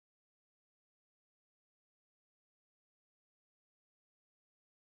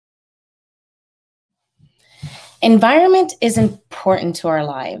Environment is important to our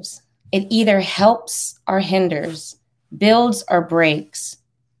lives. It either helps or hinders, builds or breaks.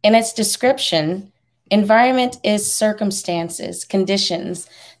 In its description, environment is circumstances, conditions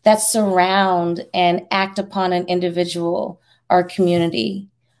that surround and act upon an individual or community,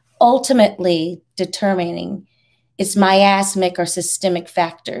 ultimately determining its miasmic or systemic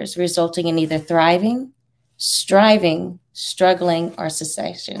factors, resulting in either thriving, striving, struggling, or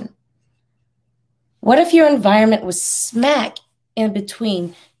cessation. What if your environment was smack in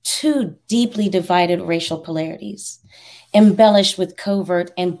between two deeply divided racial polarities, embellished with covert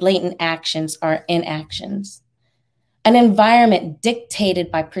and blatant actions or inactions? An environment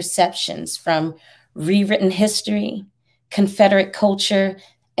dictated by perceptions from rewritten history, Confederate culture,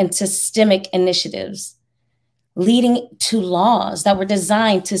 and systemic initiatives, leading to laws that were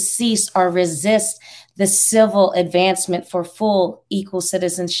designed to cease or resist the civil advancement for full equal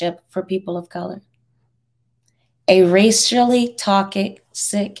citizenship for people of color. A racially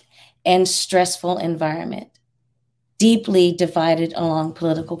toxic and stressful environment, deeply divided along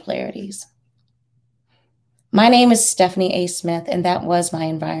political polarities. My name is Stefanie A. Smith, and that was my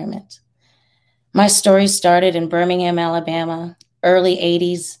environment. My story started in Birmingham, Alabama, early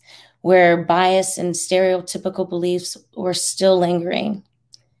 80s, where bias and stereotypical beliefs were still lingering.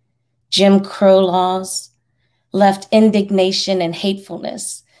 Jim Crow laws left indignation and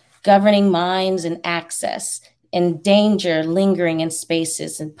hatefulness governing minds and access, and danger lingering in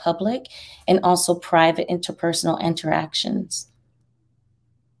spaces in public and also private interpersonal interactions.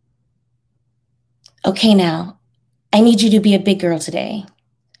 Okay, now, I need you to be a big girl today.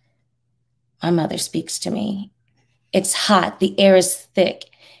 My mother speaks to me. It's hot, the air is thick,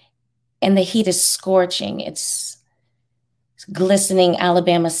 and the heat is scorching. It's glistening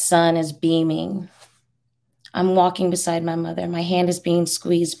Alabama sun is beaming. I'm walking beside my mother. My hand is being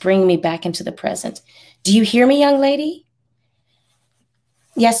squeezed, bringing me back into the present. Do you hear me, young lady?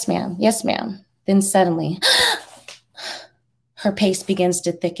 Yes, ma'am. Yes, ma'am. Then suddenly, her pace begins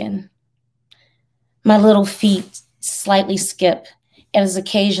to thicken. My little feet slightly skip, and as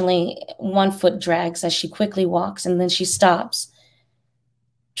occasionally one foot drags as she quickly walks, and then she stops,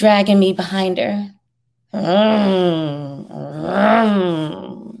 dragging me behind her.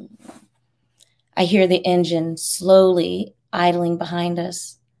 I hear the engine slowly idling behind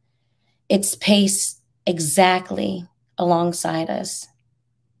us, its pace exactly alongside us.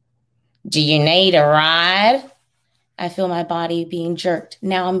 Do you need a ride? I feel my body being jerked.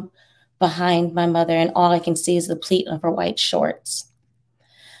 Now I'm behind my mother, and all I can see is the pleat of her white shorts.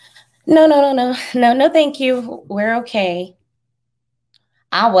 No, thank you. We're okay.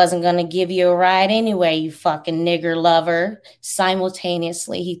 I wasn't going to give you a ride anyway, you fucking nigger lover.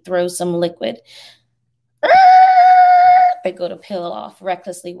 Simultaneously, he throws some liquid. They go to peel off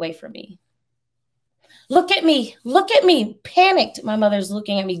recklessly away from me. Look at me, panicked. My mother's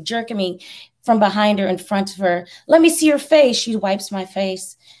looking at me, jerking me from behind her in front of her. Let me see your face. She wipes my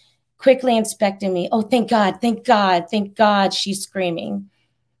face, quickly inspecting me. Oh, thank God, she's screaming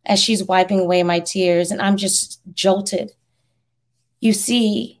as she's wiping away my tears, and I'm just jolted. You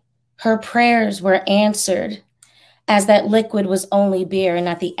see, her prayers were answered, as that liquid was only beer and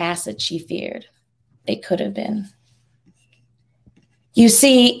not the acid she feared. It could have been. You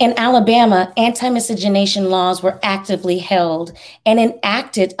see, in Alabama, anti-miscegenation laws were actively held and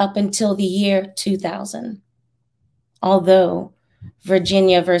enacted up until the year 2000. Although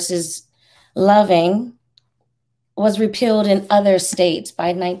Virginia versus Loving was repealed in other states by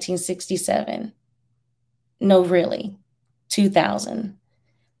 1967. No, really, 2000,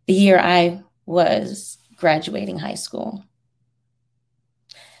 the year I was graduating high school.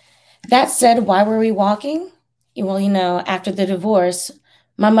 That said, why were we walking? Well, after the divorce,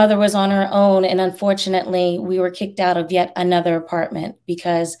 my mother was on her own, and unfortunately, we were kicked out of yet another apartment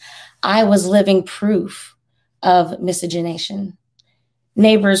because I was living proof of miscegenation.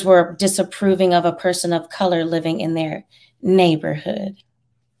 Neighbors were disapproving of a person of color living in their neighborhood.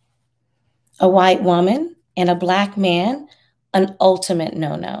 A white woman and a Black man, an ultimate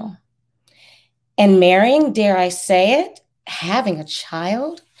no-no. And marrying, dare I say it, having a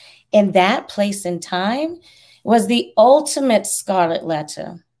child in that place and time was the ultimate scarlet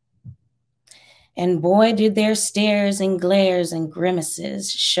letter. And boy, did their stares and glares and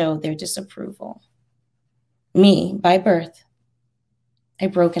grimaces show their disapproval. Me, by birth, a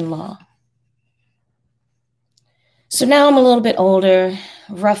broken law. So now I'm a little bit older,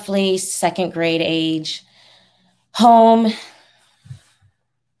 roughly second grade age, home,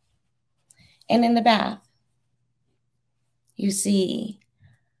 and in the bath. You see,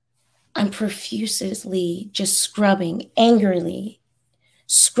 I'm profusely just scrubbing, angrily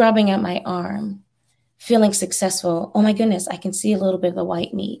scrubbing at my arm, feeling successful. Oh my goodness, I can see a little bit of the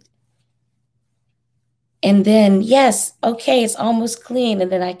white meat. And then, yes, okay, it's almost clean.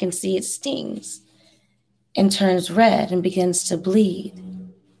 And then I can see it stings and turns red and begins to bleed.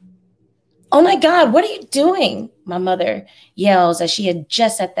 Oh my God, what are you doing? My mother yells as she had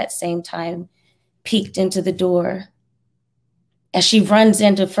just at that same time peeked into the door. As she runs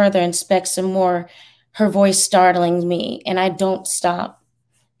in to further inspect some more, her voice startling me, and I don't stop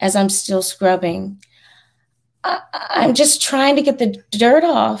as I'm still scrubbing. I'm just trying to get the dirt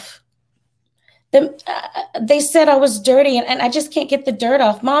off. They said I was dirty, and I just can't get the dirt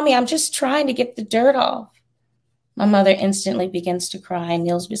off. Mommy, I'm just trying to get the dirt off. My mother instantly begins to cry and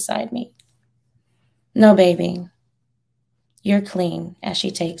kneels beside me. No, baby, you're clean, as she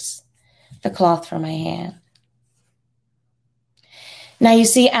takes the cloth from my hand. Now, you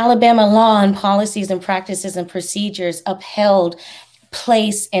see, Alabama law and policies and practices and procedures upheld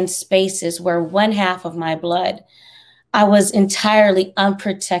place and spaces where one half of my blood, I was entirely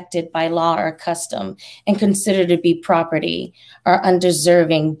unprotected by law or custom and considered to be property or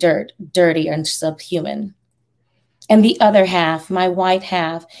undeserving, dirty, and subhuman. And the other half, my white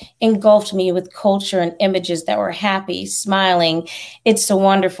half, engulfed me with culture and images that were happy, smiling, it's a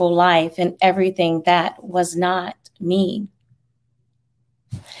wonderful life, and everything that was not me.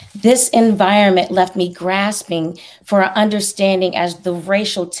 This environment left me grasping for an understanding as the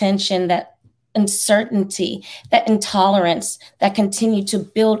racial tension, that uncertainty, that intolerance that continued to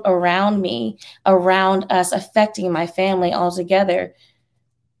build around me, around us, affecting my family altogether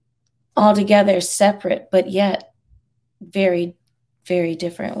separate, but yet very, very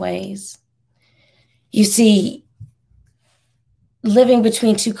different ways. You see, living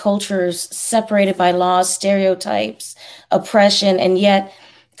between two cultures, separated by laws, stereotypes, oppression, and yet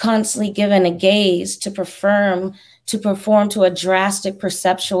constantly given a gaze to perform to a drastic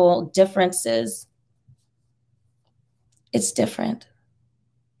perceptual differences. It's different.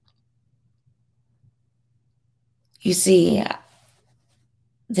 You see,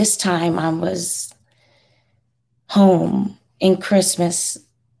 this time I was home in Christmas.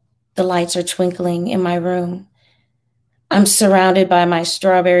 The lights are twinkling in my room. I'm surrounded by my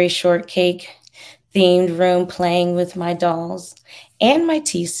strawberry shortcake themed room, playing with my dolls and my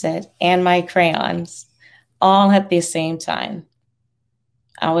tea set and my crayons, all at the same time.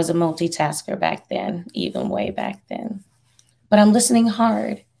 I was a multitasker back then, even way back then. But I'm listening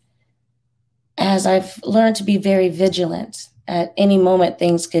hard, as I've learned to be very vigilant. At any moment,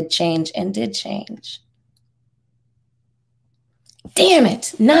 things could change, and did change. Damn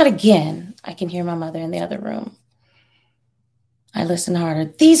it, not again. I can hear my mother in the other room. I listen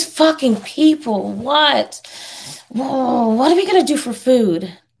harder. These fucking people, what? Whoa, what are we gonna do for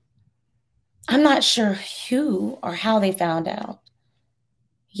food? I'm not sure who or how they found out.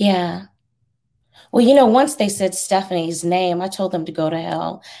 Yeah. Well, you know, once they said Stefanie's name, I told them to go to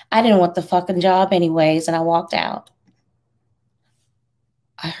hell. I didn't want the fucking job anyways, and I walked out.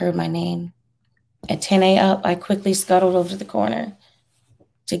 I heard my name. At 10 a.m., I quickly scuttled over to the corner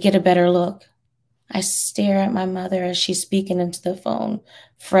to get a better look. I stare at my mother as she's speaking into the phone,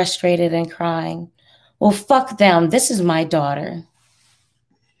 frustrated and crying. Well, fuck them. This is my daughter.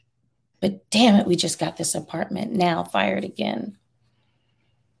 But damn it, we just got this apartment. Now fired again.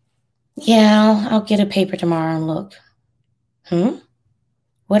 Yeah, I'll get a paper tomorrow and look.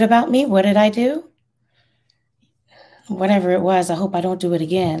 What about me? What did I do? Whatever it was, I hope I don't do it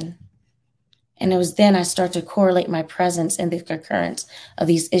again. And it was then I started to correlate my presence and the occurrence of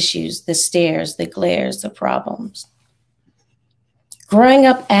these issues, the stares, the glares, the problems. Growing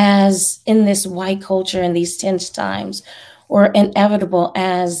up as in this white culture in these tense times were inevitable,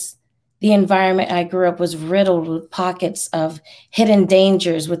 as the environment I grew up was riddled with pockets of hidden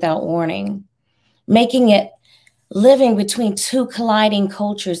dangers without warning, making it living between two colliding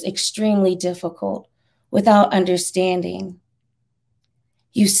cultures extremely difficult without understanding.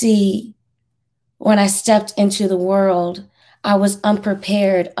 You see, when I stepped into the world, I was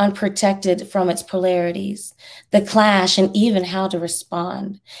unprepared, unprotected from its polarities, the clash, and even how to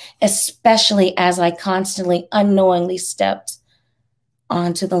respond, especially as I constantly, unknowingly stepped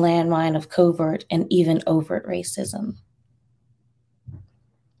onto the landmine of covert and even overt racism.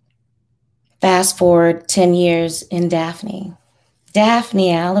 Fast forward 10 years in Daphne,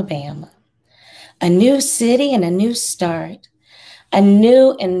 Alabama, a new city and a new start. A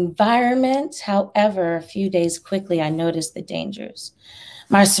new environment. However, a few days quickly, I noticed the dangers.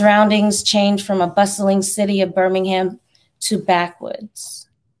 My surroundings changed from a bustling city of Birmingham to backwoods,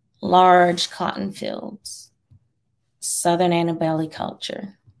 large cotton fields, Southern antebellum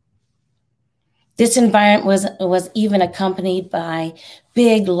culture. This environment was even accompanied by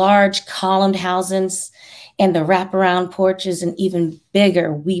big, large columned houses and the wraparound porches and even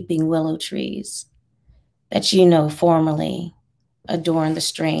bigger weeping willow trees that formerly adorn the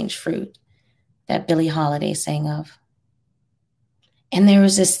strange fruit that Billie Holiday sang of. And there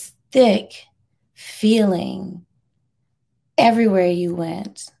was this thick feeling everywhere you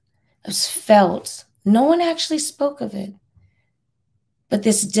went. It was felt. No one actually spoke of it. But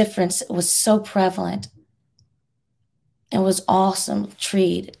this difference was so prevalent. It was awesome,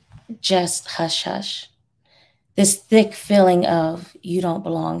 treated just hush hush. This thick feeling of you don't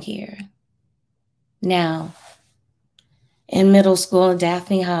belong here. Now, in middle school,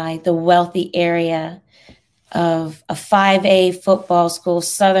 Daphne High, the wealthy area of a 5A football school,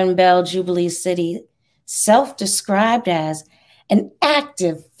 Southern Belle Jubilee City, self-described as an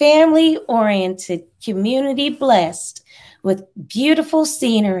active, family-oriented community blessed with beautiful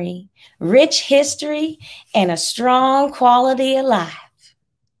scenery, rich history, and a strong quality of life.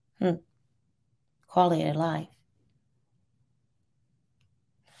 Quality of life.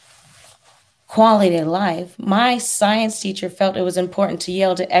 Quality of life. My science teacher felt it was important to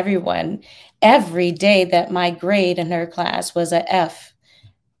yell to everyone every day that my grade in her class was a F,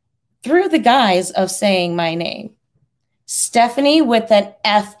 through the guise of saying my name. Stefanie with an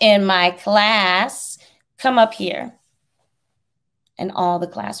F in my class, come up here. And all the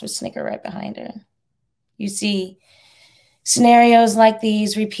class would snicker right behind her. You see, scenarios like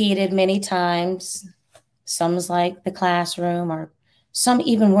these repeated many times. Some's like the classroom, or some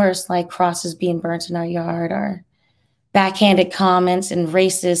even worse, like crosses being burnt in our yard, or backhanded comments and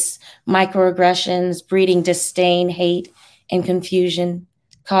racist microaggressions, breeding disdain, hate, and confusion,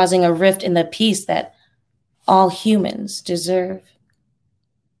 causing a rift in the peace that all humans deserve.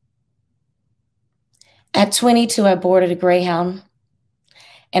 At 22, I boarded a Greyhound,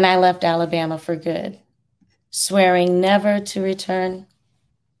 and I left Alabama for good, swearing never to return.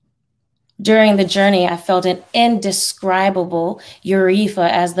 During the journey, I felt an indescribable euphoria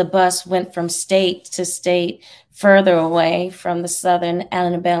as the bus went from state to state, further away from the southern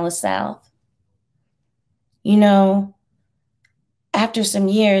Alabama South. After some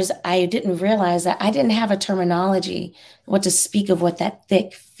years, I didn't realize that I didn't have a terminology, what to speak of what that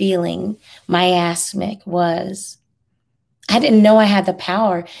thick feeling, miasmic, was. I didn't know I had the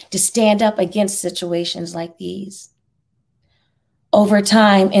power to stand up against situations like these. Over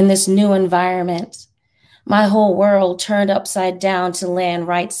time, in this new environment, my whole world turned upside down to land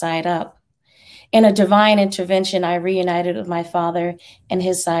right side up. In a divine intervention, I reunited with my father and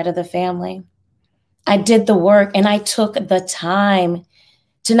his side of the family. I did the work, and I took the time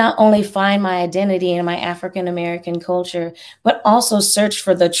to not only find my identity in my African-American culture, but also search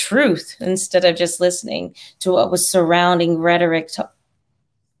for the truth instead of just listening to what was surrounding rhetoric.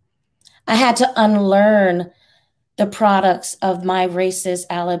 I had to unlearn the products of my racist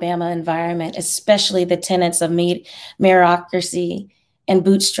Alabama environment, especially the tenets of meritocracy and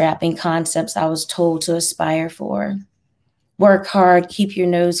bootstrapping concepts I was told to aspire for. Work hard, keep your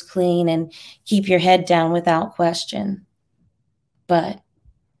nose clean, and keep your head down without question. But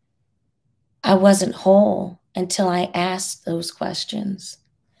I wasn't whole until I asked those questions,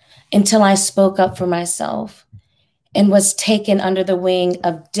 until I spoke up for myself and was taken under the wing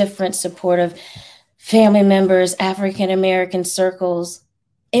of different supportive family members, African-American circles.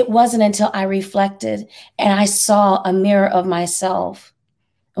 It wasn't until I reflected and I saw a mirror of myself,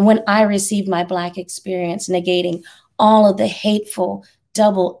 and when I received my Black experience, negating all of the hateful,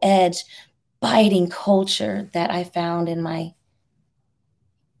 double-edged, biting culture that I found in my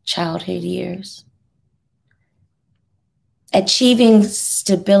childhood years. Achieving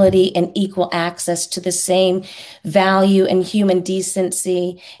stability and equal access to the same value and human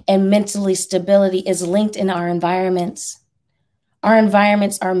decency and mentally stability is linked in our environments. Our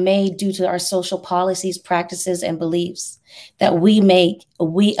environments are made due to our social policies, practices, and beliefs that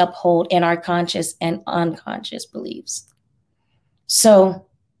we uphold in our conscious and unconscious beliefs. So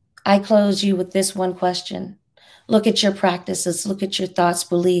I close you with this one question. Look at your practices, look at your thoughts,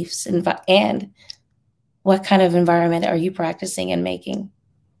 beliefs, and what kind of environment are you practicing and making?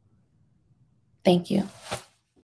 Thank you.